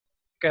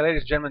Okay,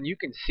 ladies and gentlemen, you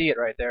can see it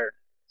right there.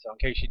 So in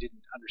case you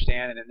didn't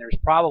understand it, and there's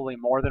probably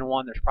more than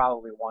one. There's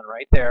probably one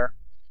right there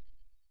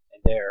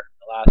and there,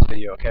 the last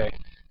video, okay?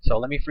 So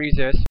let me freeze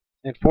this.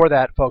 And for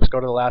that, folks, go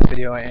to the last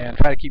video and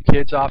try to keep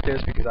kids off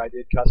this because I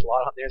did cuss a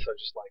lot on this. So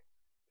just like,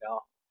 you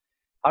know,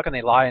 how can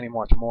they lie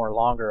anymore? It's more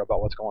longer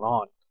about what's going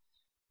on.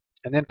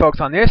 And then,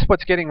 folks, on this,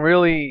 what's getting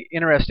really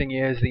interesting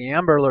is the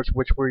Amber Alerts,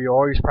 which we're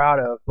always proud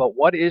of. But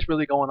what is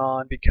really going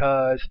on,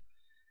 because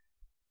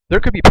there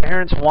could be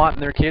parents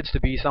wanting their kids to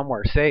be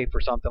somewhere safe or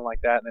something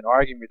like that, and then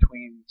arguing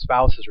between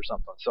spouses or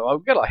something. So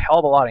I've got a hell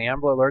of a lot of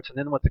Amber Alerts. And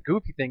then what the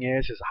goofy thing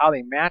is how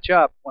they match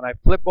up when I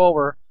flip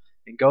over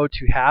and go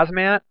to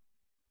Hazmat.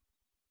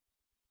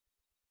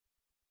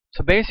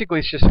 So basically,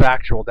 it's just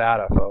factual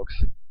data, folks.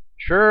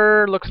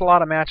 Sure looks a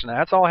lot of matching.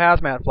 That's all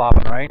Hazmat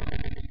flopping, right?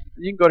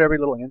 You can go to every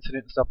little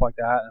incident and stuff like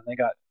that, and they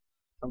got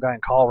some guy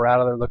in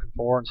Colorado they're looking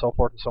for, and so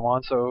forth and so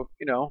on. So,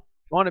 you know,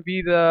 if you want to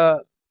be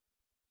the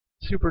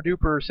super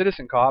duper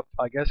citizen cop,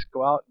 I guess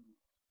go out and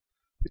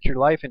put your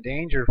life in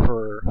danger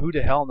for who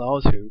the hell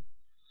knows who,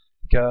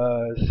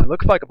 because it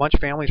looks like a bunch of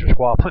families are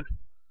squabbling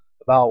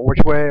about which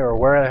way or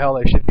where the hell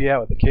they should be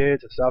at with the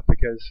kids and stuff,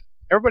 because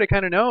everybody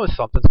kind of knows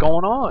something's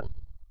going on.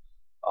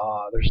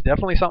 There's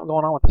definitely something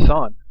going on with the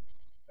sun.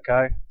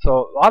 Okay,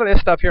 so a lot of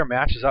this stuff here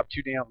matches up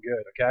too damn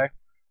good. Okay.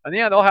 And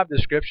yeah, they'll have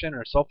description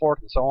or so forth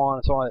and so on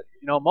and so on.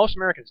 You know, most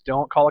Americans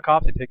don't call the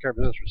cops. They take care of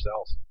business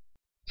themselves.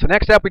 So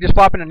next up, we just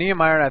pop into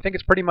Nehemiah, and I think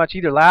it's pretty much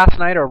either last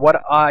night or what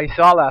I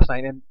saw last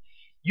night. And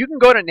you can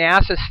go to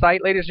NASA's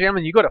site, ladies and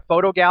gentlemen. You go to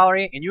Photo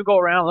Gallery, and you go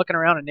around looking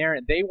around in there,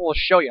 and they will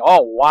show you,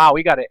 oh, wow,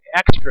 we got it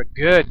extra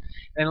good.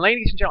 And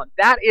ladies and gentlemen,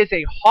 that is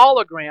a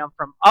hologram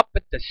from up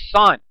at the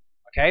sun.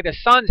 Okay, the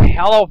sun's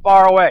hella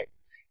far away.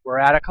 We're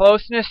at a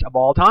closeness of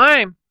all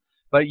time.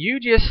 But you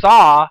just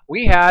saw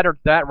we had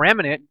that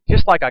remnant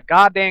just like a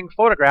goddamn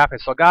photograph.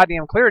 It's so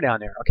goddamn clear down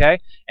there,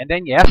 okay? And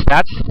then, yes,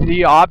 that's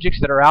the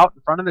objects that are out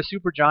in front of the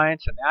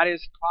supergiants, and that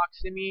is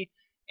Proximity.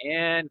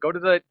 And go to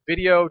the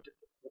video,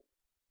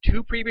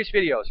 2 previous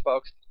videos,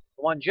 folks.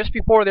 The one just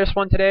before this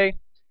one today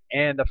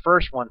and the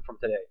first one from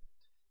today.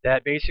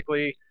 That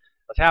basically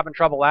was having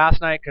trouble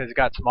last night because it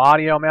got some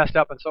audio messed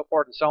up and so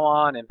forth and so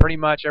on. And pretty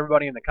much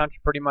everybody in the country,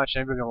 pretty much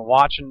everybody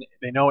watching,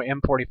 they know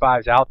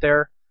M45's out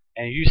there.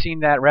 And you've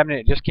seen that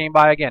remnant. It just came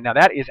by again. Now,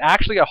 that is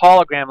actually a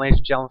hologram, ladies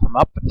and gentlemen, from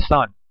up at the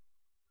sun.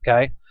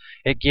 Okay?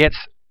 It gets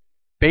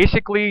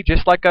basically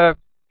just like a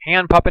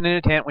hand puppet in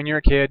a tent when you're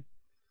a kid.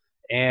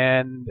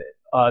 And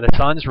the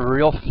sun's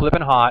real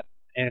flipping hot.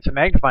 And it's a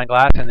magnifying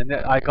glass. And then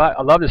I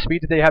love the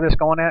speed that they have this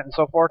going at and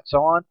so forth and so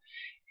on.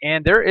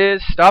 And there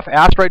is stuff,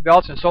 asteroid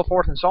belts and so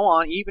forth and so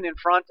on, even in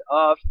front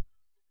of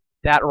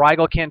that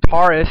Rigel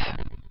Kentaurus,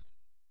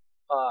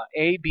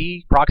 A,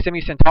 B,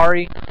 Proximity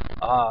Centauri,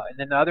 and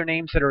then the other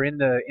names that are in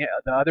the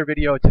other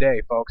video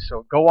today, folks.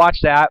 So go watch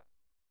that.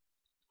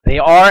 They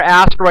are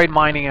asteroid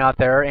mining out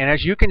there, and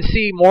as you can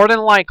see, more than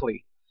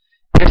likely,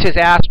 this is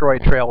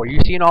asteroid trail. Where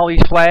you're seeing all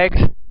these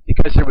flags,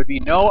 because there would be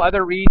no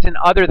other reason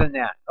other than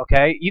that.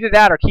 Okay, either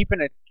that or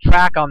keeping a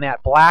track on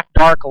that black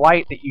dark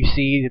light that you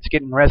see that's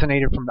getting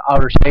resonated from the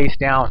outer space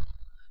down.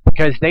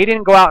 Because they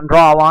didn't go out and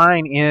draw a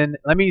line in.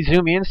 Let me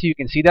zoom in so you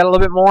can see that a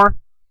little bit more.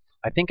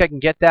 I think I can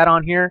get that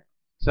on here.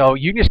 So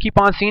you can just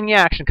keep on seeing the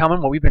action coming.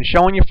 Well, we've been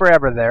showing you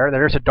forever there.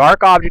 There's a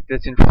dark object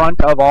that's in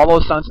front of all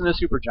those suns and the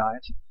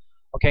supergiants.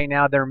 Okay,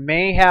 now there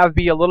may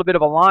be a little bit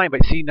of a line,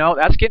 but see, no,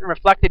 that's getting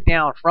reflected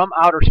down from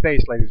outer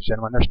space, ladies and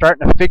gentlemen. They're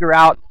starting to figure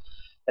out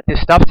that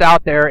this stuff's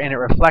out there and it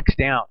reflects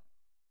down.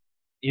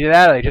 Either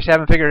that or they just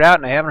haven't figured it out,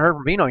 and I haven't heard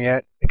from Beano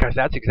yet, because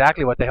that's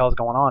exactly what the hell is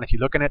going on. If you're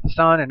looking at the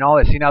sun and all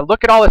this, see, now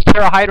look at all this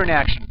terahydron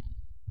action.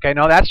 Okay,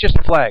 no, that's just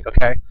a flag,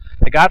 okay?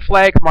 They got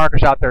flag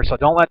markers out there, so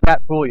don't let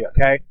that fool you,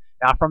 okay?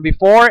 Now, from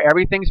before,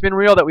 everything's been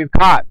real that we've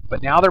caught,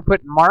 but now they're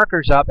putting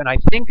markers up, and I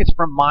think it's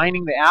from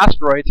mining the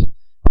asteroids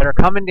that are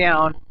coming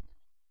down.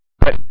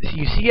 But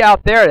you see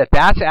out there that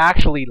that's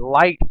actually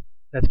light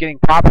that's getting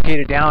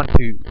propagated down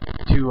to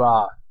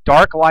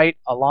dark light,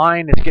 a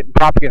line that's getting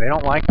propagated. They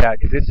don't like that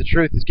because it's the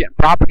truth. It's getting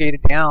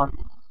propagated down.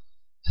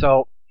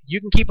 So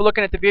you can keep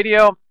looking at the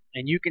video,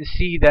 and you can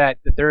see that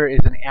there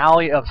is an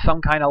alley of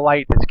some kind of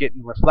light that's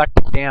getting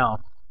reflected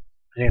down.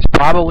 And it's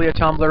probably a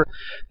tumbler.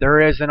 There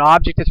is an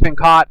object that's been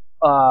caught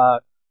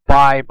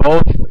by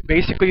both.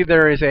 Basically,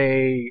 there is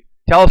a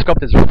telescope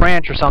that's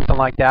French or something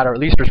like that, or at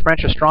least there's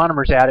French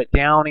astronomers at it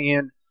down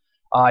in,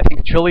 I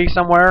think, Chile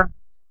somewhere,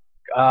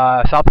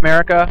 South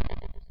America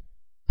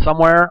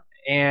somewhere.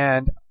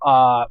 And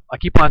I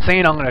keep on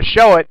saying I'm going to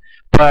show it,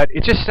 but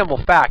it's just simple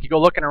fact. You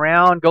go looking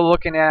around, go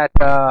looking at,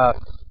 oh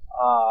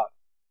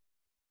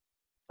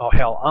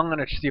hell, I'm going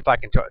to see if I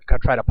can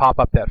try to pop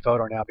up that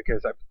photo now,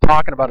 because I'm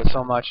talking about it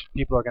so much,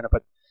 people are going to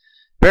put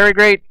very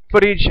great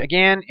footage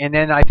again. And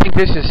then I think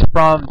this is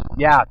from,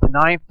 yeah, the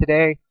 9th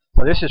today.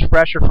 So this is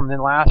fresher from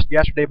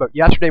yesterday, but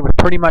yesterday was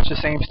pretty much the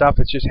same stuff.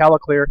 It's just hella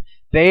clear.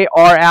 They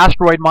are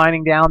asteroid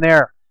mining down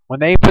there. When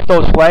they put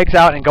those flags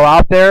out and go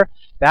out there,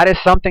 that is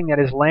something that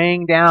is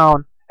laying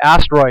down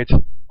asteroids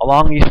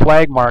along these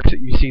flag marks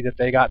that you see that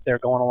they got there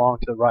going along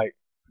to the right.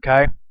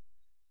 Okay?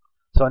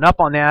 So So enough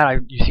on that.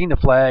 You've seen the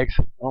flags.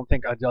 I don't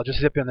think I'll just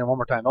zip in there one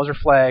more time. Those are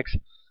flags,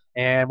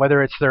 and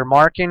whether it's they're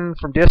marking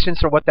from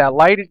distance or what that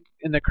light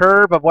in the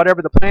curve of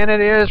whatever the planet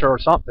is or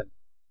something.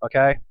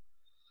 Okay,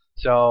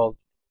 so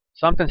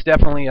something's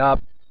definitely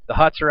up. The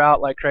huts are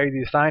out like crazy.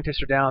 The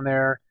scientists are down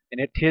there,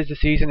 and it is the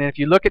season. And if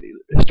you look at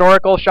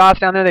historical shots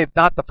down there, they've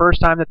not the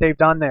first time that they've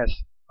done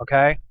this.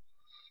 Okay,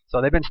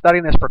 so they've been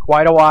studying this for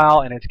quite a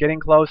while, and it's getting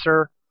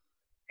closer.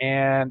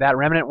 And that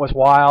remnant was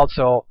wild,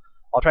 so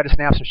I'll try to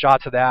snap some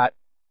shots of that.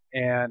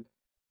 And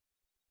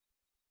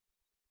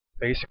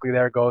basically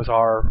there goes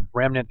our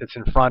remnant that's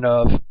in front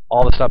of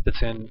all the stuff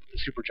that's in the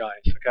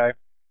supergiants, okay?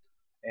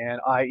 And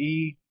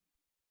i.e.,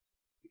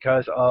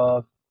 because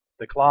of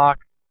the clock,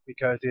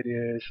 because it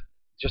is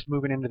just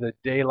moving into the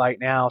daylight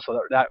now, so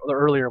that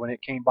earlier when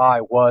it came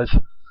by was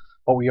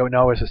what we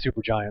know as the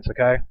supergiants,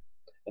 okay?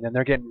 And then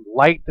they're getting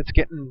light that's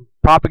getting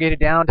propagated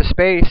down to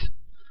space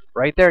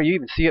right there. You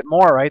even see it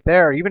more right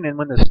there. Even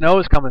when the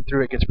snow's coming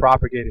through, it gets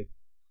propagated,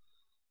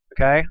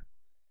 okay?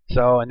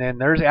 So, and then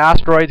there's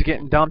asteroids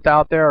getting dumped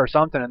out there or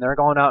something, and they're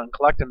going out and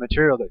collecting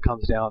material that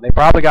comes down. They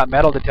probably got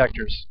metal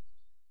detectors,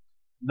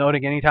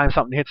 noting anytime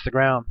something hits the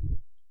ground.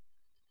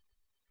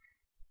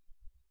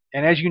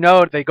 And as you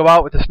know, they go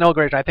out with the snow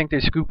graders. I think they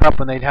scoop up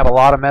when they have a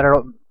lot of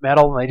metal,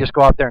 and they just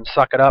go out there and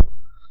suck it up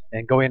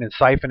and go in and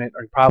siphon it,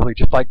 or probably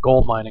just like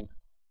gold mining.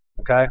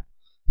 Okay?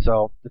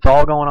 So, it's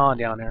all going on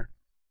down there.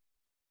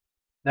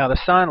 Now, the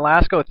sun,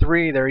 LASCO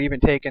 3, they're even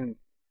taking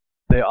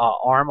the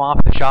arm off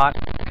the shot.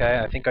 Okay,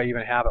 I think I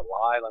even have it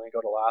live. Let me go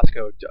to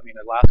LASCO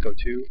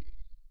 2.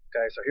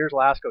 Okay, so here's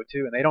LASCO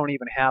 2, and they don't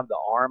even have the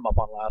arm up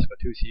on LASCO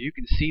 2, so you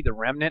can see the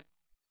remnant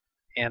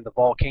and the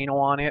volcano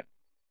on it.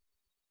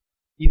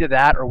 Either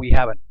that, or we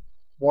have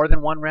more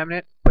than one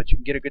remnant, but you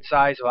can get a good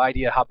size of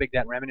idea how big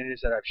that remnant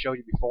is that I've showed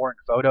you before in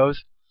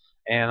photos.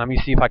 And let me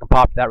see if I can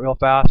pop that real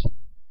fast.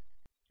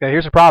 Okay,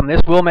 here's the problem.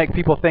 This will make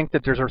people think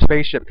that there's a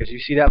spaceship, because you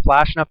see that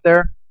flashing up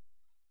there?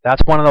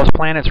 That's one of those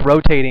planets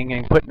rotating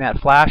and putting that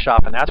flash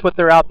off, and that's what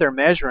they're out there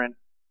measuring,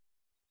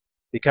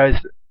 because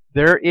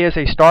there is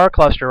a star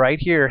cluster right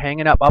here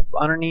hanging up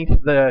underneath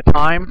the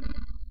time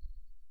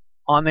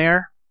on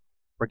there.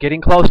 We're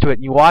getting close to it,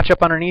 and you watch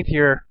up underneath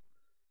here,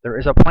 there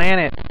is a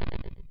planet.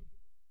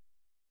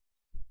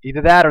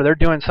 Either that, or they're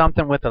doing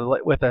something with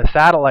a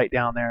satellite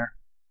down there,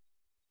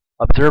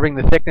 observing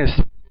the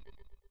thickness.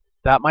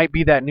 That might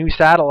be that new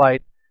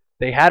satellite.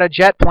 They had a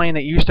jet plane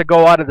that used to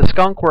go out of the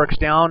Skunk Works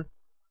down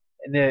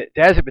in the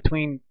desert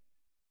between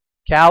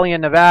Cali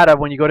and Nevada.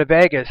 When you go to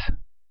Vegas,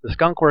 the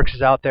Skunk Works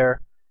is out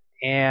there,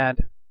 and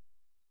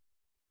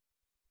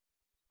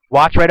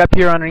watch right up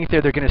here underneath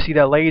there. They're going to see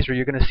that laser.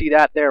 You're going to see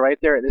that there, right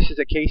there. This is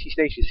a Casey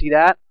station. You see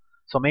that?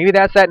 So maybe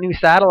that's that new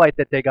satellite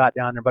that they got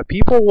down there. But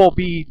people will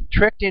be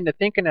tricked into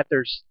thinking that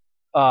there's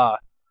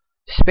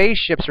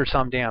spaceships or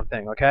some damn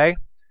thing. Okay,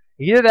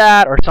 either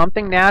that or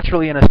something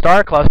naturally in a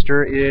star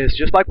cluster is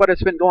just like what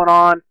has been going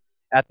on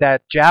at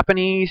that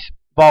Japanese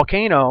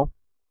volcano.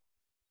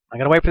 I'm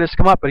going to wait for this to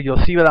come up, but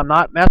you'll see that I'm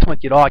not messing with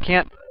you at all. I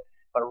can't.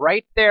 But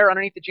right there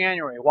underneath the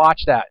January,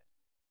 watch that.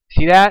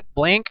 See that?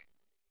 Blink,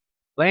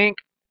 blink,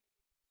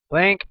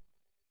 blink.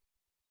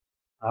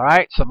 All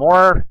right, some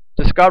more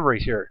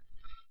discoveries here.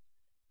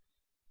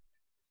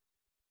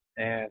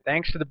 And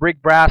thanks to the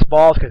big brass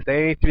balls, because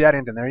they threw that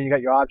in there. You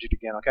got your object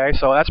again, okay?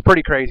 So that's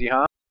pretty crazy,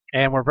 huh?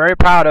 And we're very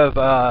proud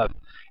of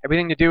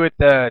everything to do with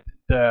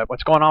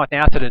what's going on with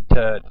NASA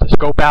to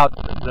scope out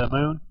the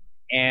moon.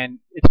 And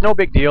it's no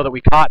big deal that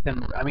we caught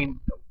them. I mean,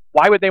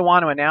 why would they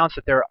want to announce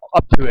that they're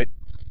up to it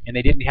and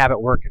they didn't have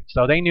it working?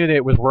 So they knew that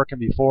it was working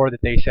before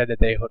that they said that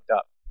they hooked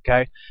up,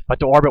 okay? But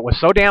the orbit was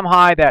so damn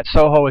high that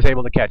SOHO was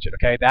able to catch it,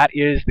 okay? That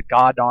is the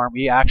goddamn,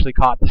 we actually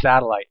caught the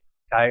satellite,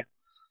 okay?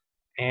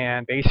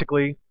 And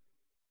basically,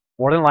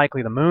 more than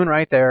likely, the moon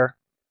right there,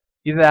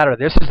 either that or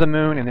this is the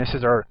moon and this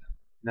is Earth.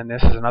 And then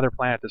this is another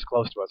planet that's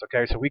close to us,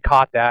 okay? So we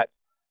caught that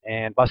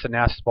and busted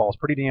NASA's balls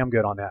pretty damn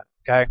good on that,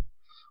 okay?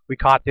 We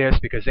caught this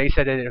because they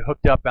said that it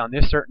hooked up on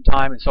this certain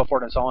time and so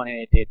forth and so on, and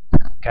it did.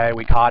 Okay,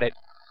 we caught it.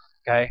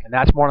 Okay, and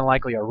that's more than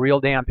likely a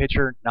real damn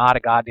picture, not a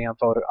goddamn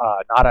photo,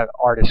 not an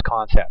artist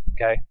concept.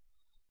 Okay.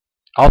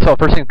 Also,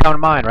 first thing that comes to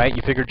mind, right?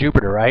 You figure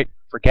Jupiter, right?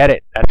 Forget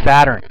it. That's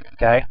Saturn.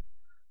 Okay.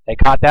 They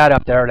caught that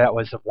up there. That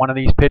was one of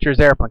these pictures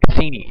there from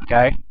Cassini.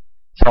 Okay.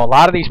 So a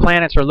lot of these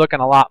planets are looking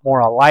a lot more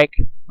alike.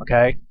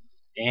 Okay.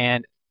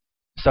 And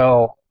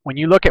so when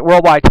you look at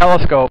Worldwide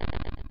Telescope,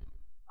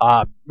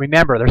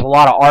 remember, there's a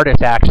lot of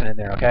artist action in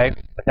there, okay?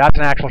 But that's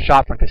an actual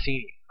shot from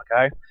Cassini,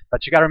 okay?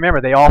 But you got to remember,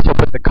 they also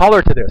put the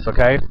color to this,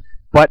 okay?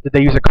 But did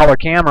they use a color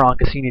camera on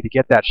Cassini to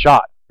get that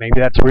shot?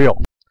 Maybe that's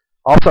real.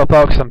 Also,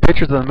 folks, some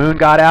pictures of the moon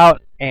got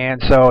out, and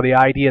so the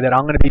idea that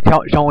I'm going to be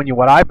showing you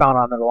what I found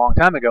on it a long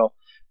time ago,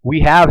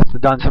 we have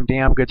done some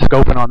damn good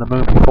scoping on the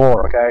moon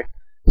before, okay?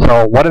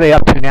 So what are they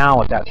up to now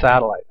with that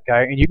satellite,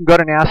 okay? And you can go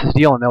to NASA's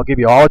deal, and they'll give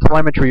you all the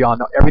telemetry on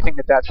everything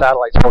that that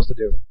satellite's supposed to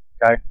do,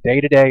 okay?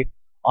 Day to day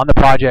on the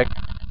project,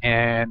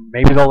 and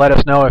maybe they'll let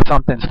us know if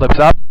something slips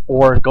up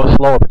or goes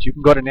slower. But you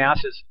can go to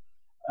NASA's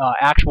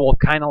actual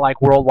kind of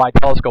like worldwide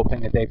telescope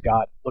thing that they've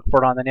got. Look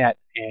for it on the net,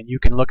 and you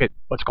can look at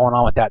what's going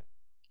on with that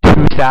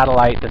two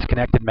satellite that's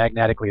connected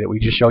magnetically that we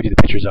just showed you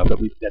the pictures of.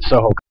 That's so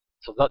cool.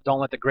 So don't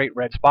let the great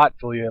red spot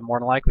fool you. More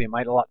than likely, it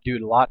might do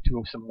a lot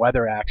to some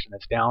weather action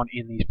that's down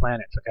in these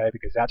planets, okay?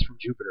 Because that's from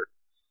Jupiter,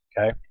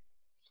 okay?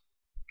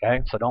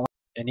 Okay, so don't.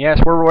 And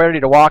yes, we're ready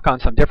to walk on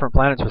some different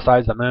planets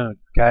besides the moon,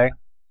 okay?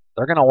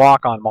 They're going to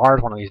walk on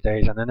Mars one of these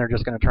days, and then they're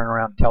just going to turn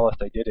around and tell us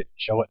they did it and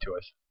show it to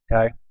us,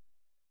 okay?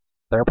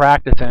 They're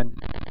practicing.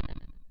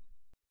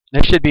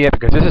 This should be it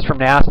because this is from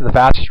NASA, the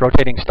fastest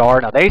rotating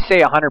star. Now, they say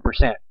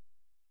 100%.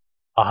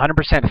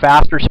 100%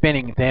 faster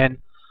spinning than,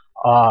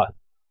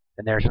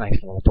 and there's a nice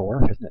little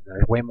dwarf, isn't it?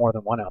 There's way more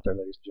than one out there,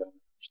 ladies and gentlemen.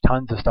 There's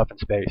tons of stuff in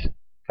space,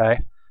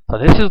 okay? So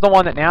this is the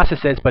one that NASA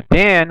says, but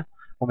then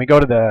when we go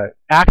to the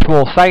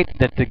actual site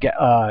that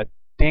the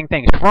dang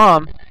thing's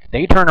from,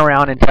 they turn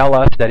around and tell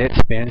us that it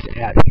spins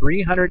at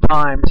 300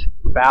 times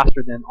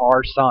faster than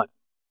our sun,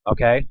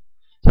 okay?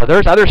 So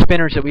there's other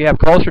spinners that we have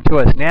closer to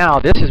us now.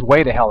 This is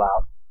way the hell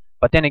out.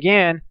 But then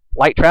again,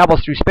 light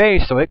travels through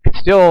space, so it could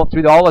still,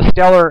 through all the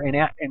stellar and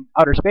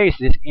outer space,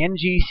 this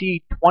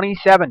NGC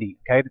 2070,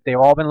 okay, that they've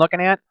all been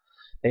looking at.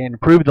 They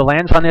improved the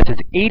lens on this.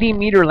 It's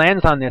 80-meter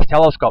lens on this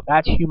telescope.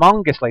 That's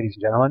humongous, ladies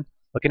and gentlemen,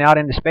 looking out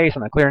into space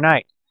on a clear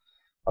night,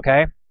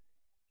 okay?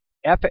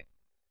 The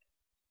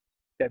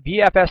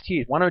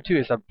VFST 102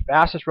 is the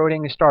fastest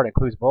rotating star. It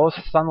includes both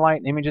sunlight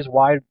and images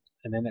wide,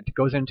 and then it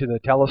goes into the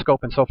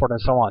telescope and so forth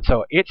and so on.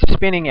 So it's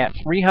spinning at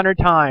 300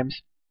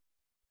 times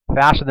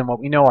faster than what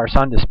we know our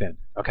sun to spin,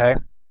 okay?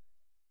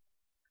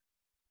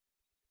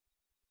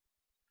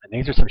 And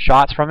these are some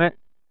shots from it.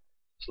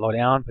 Slow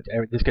down, but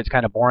this gets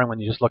kind of boring when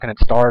you're just looking at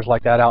stars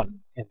like that out.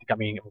 And I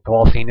mean, we've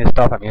all seen this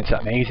stuff. I mean, it's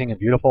amazing and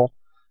beautiful,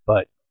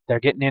 but they're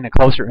getting in a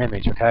closer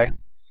image, okay?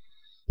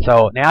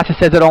 So NASA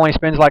says it only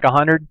spins like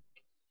 100,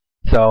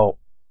 so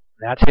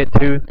that's it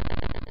too.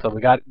 So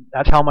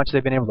that's how much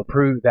they've been able to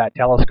prove that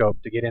telescope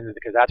to get into,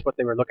 because that's what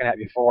they were looking at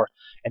before.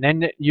 And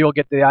then you'll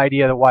get the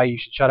idea that why you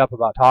should shut up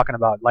about talking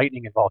about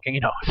lightning and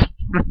volcanoes.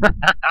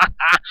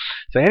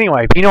 So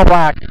anyway,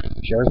 Beanoblack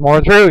shares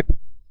more truth.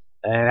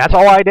 And that's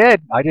all I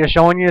did. I just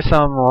showing you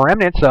some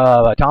remnants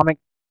of atomic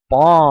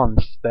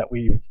bombs that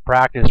we've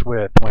practiced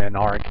with when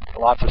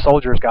lots of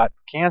soldiers got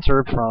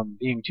cancer from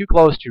being too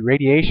close to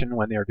radiation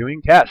when they were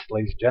doing tests,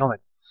 ladies and gentlemen.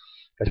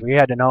 Because we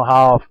had to know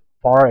how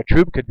far a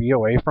troop could be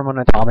away from an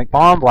atomic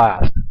bomb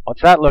blast.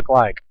 What's that look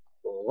like?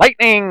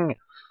 Lightning!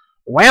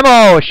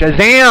 Whammo!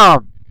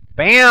 Shazam!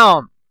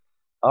 Bam!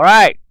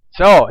 Alright,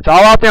 so it's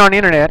all out there on the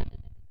internet.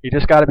 You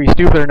just got to be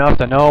stupid enough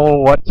to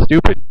know what's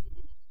stupid.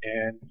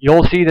 And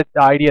you'll see that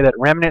the idea that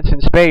remnants in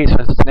space,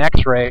 since it's an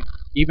X-ray,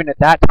 even at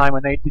that time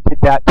when they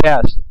did that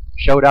test,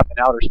 showed up in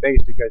outer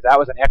space because that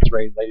was an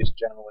X-ray, ladies and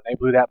gentlemen, when they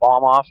blew that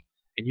bomb off.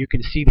 And you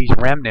can see these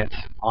remnants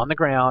on the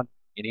ground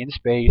and in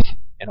space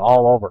and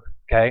all over,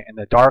 okay? And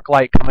the dark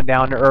light coming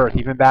down to Earth,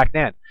 even back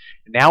then.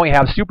 And now we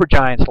have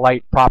supergiant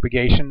light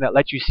propagation that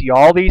lets you see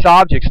all these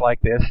objects like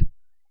this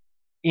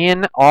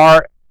in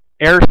our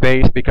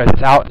airspace because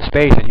it's out in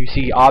space, and you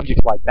see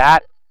objects like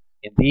that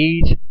in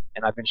these.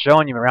 And I've been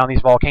showing you around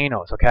these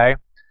volcanoes, okay?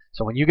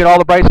 So when you get all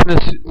the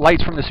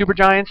lights from the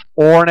supergiants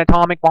or an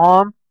atomic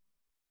bomb,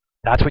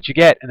 that's what you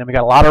get. And then we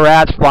got a lot of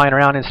rats flying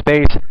around in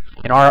space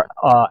in our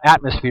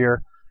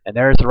atmosphere. And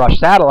there's the Rush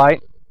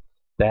satellite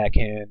that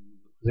can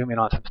zoom in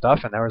on some stuff.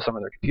 And there was some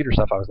of their computer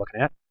stuff I was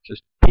looking at,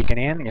 just peeking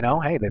in. You know,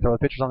 hey, they throw the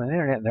pictures on the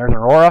internet. And there's an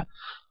aurora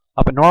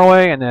up in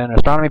Norway, and then an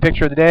astronomy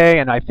picture of the day.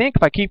 And I think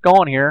if I keep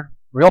going here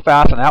real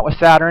fast, and that was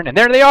Saturn, and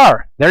there they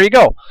are. There you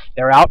go.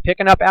 They're out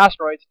picking up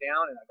asteroids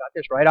down, and I got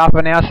this right off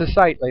of NASA's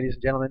site, ladies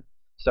and gentlemen.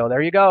 So there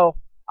you go,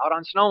 out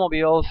on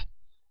snowmobiles,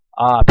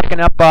 picking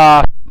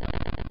up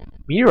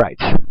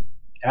meteorites,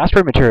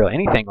 asteroid material,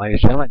 anything, ladies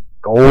and gentlemen.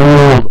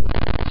 Gold,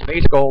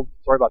 space gold.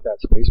 Sorry about that,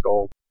 space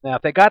gold. Now,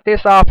 if they got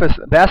this off of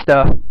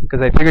Vesta, because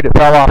they figured it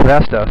fell off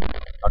Vesta,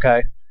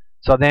 okay,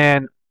 so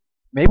then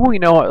maybe we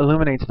know it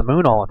illuminates the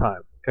moon all the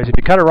time. Because if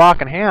you cut a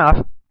rock in half,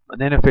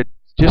 and then if it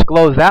just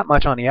glows that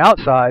much on the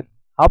outside,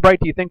 how bright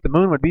do you think the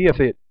moon would be if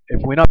we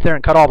went up there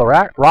and cut all the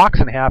rocks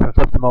in half and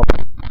flipped them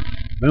open?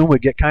 The moon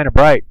would get kind of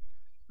bright.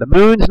 The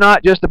moon's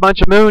not just a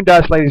bunch of moon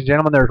dust, ladies and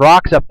gentlemen. There's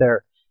rocks up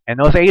there. And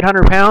those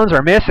 800 pounds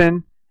are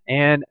missing,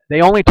 and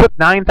they only took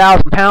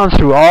 9,000 pounds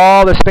through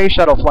all the space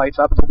shuttle flights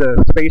up to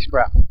the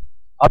spacecraft,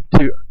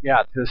 to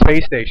the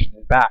space station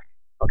and back,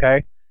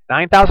 okay?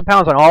 9,000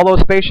 pounds on all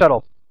those space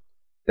shuttles.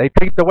 They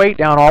keep the weight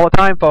down all the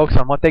time, folks,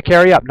 on what they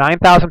carry up,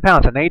 9,000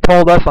 pounds. And they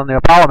told us on the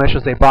Apollo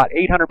missions they brought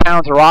 800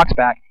 pounds of rocks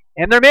back,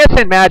 and they're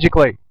missing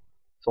magically.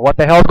 So what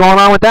the hell's going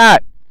on with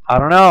that? I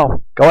don't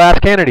know. Go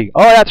ask Kennedy.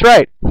 Oh, that's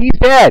right. He's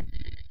dead.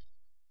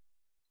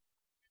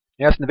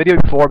 Yes, in the video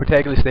before,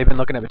 Bategalis, they've been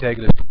looking at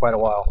Bategalis for quite a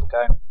while,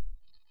 okay?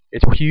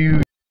 It's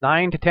huge.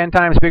 9 to 10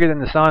 times bigger than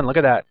the sun. Look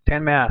at that.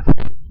 10 math.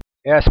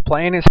 Yes,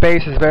 playing in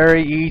space is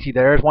very easy.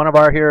 There's one of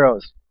our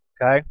heroes,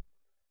 okay?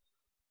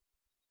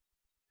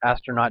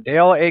 Astronaut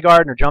Dale A.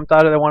 Gardner jumped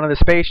out of one of the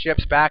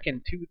spaceships back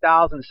in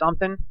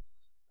 2000-something,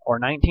 or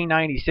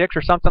 1996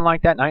 or something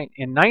like that.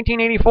 In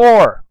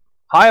 1984,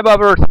 high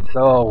above Earth.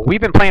 So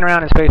we've been playing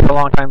around in space for a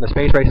long time. The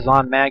space race is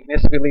on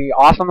magnificently,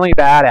 awesomely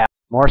badass.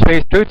 More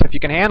space truths if you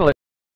can handle it.